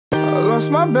lost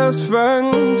my best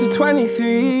friend to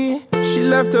 23. She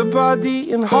left her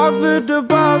body and hovered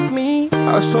above me.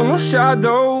 I saw no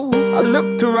shadow, I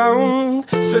looked around,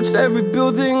 searched every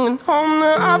building and home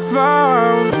that I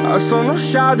found. I saw no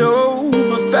shadow,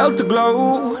 but felt a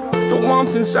glow. The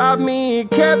warmth inside me, it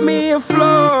kept me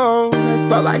afloat. It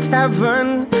felt like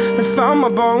heaven had found my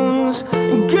bones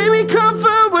and gave me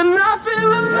comfort when I feel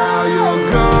alone. Now you're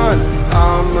gone,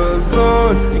 I'm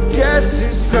alone. I guess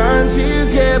it's time to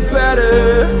get better.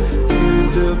 Through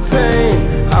the pain,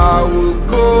 I will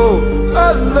go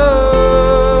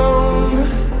alone.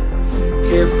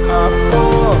 If I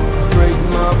fall, break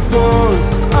my bones,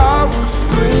 I will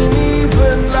scream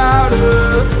even louder.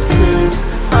 'Cause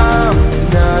I'm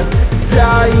not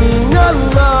dying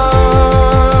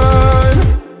alone.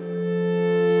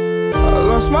 I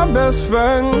lost my best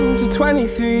friend to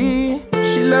 23.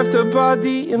 She left her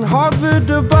body and hovered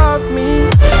above me.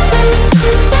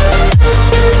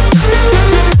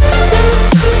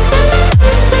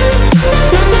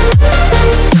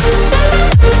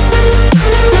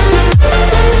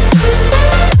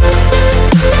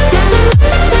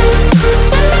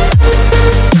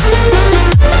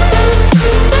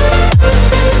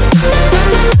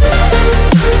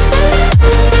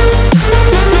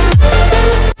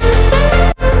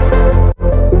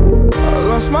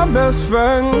 My best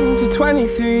friend to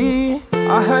 23.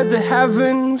 I heard the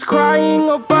heavens crying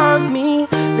above me.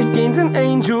 They gained an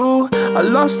angel, I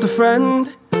lost a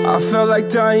friend. I felt like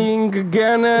dying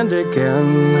again and again.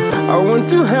 I went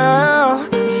through hell,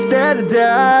 stared at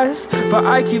death, but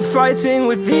I keep fighting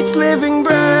with each living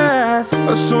breath.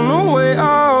 I saw no way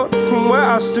out from where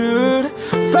I stood.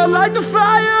 Felt like the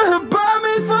fire had burned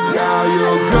me through. Now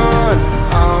you're gone,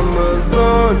 I'm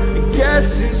alone. I guess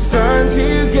it's time to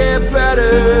get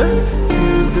better.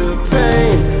 Through the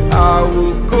pain, I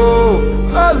will go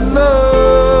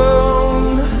alone.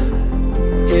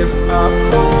 If I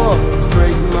fall,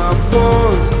 break my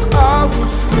bones, I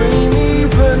will scream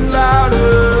even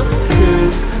louder.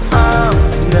 'Cause I'm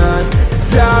not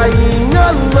dying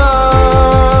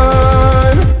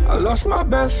alone. I lost my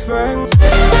best friend.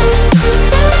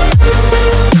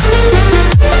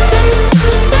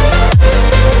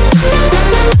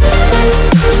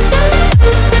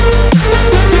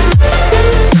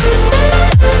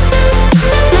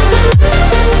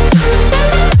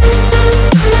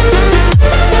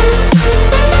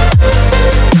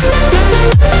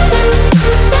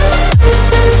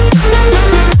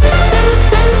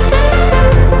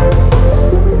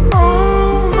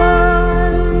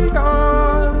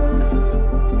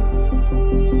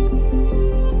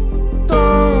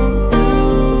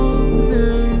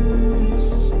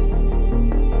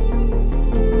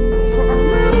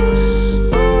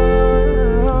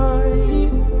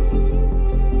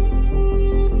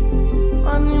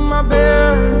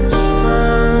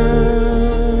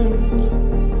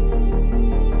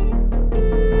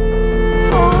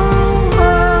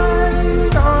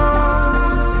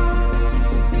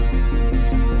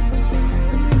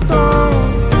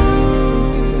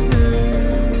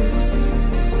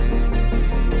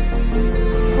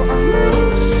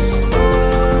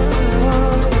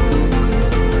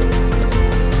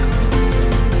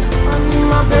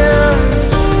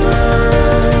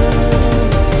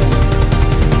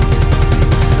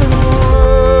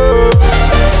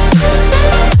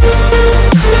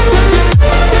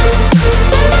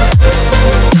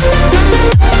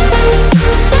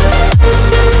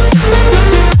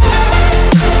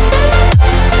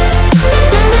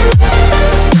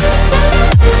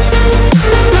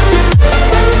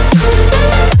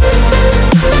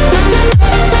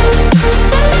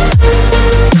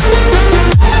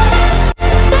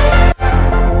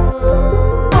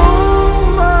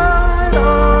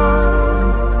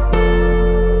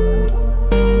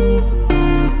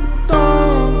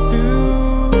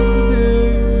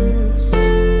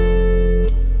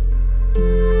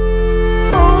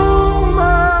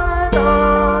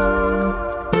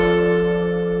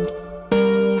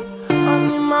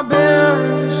 my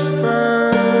best friend.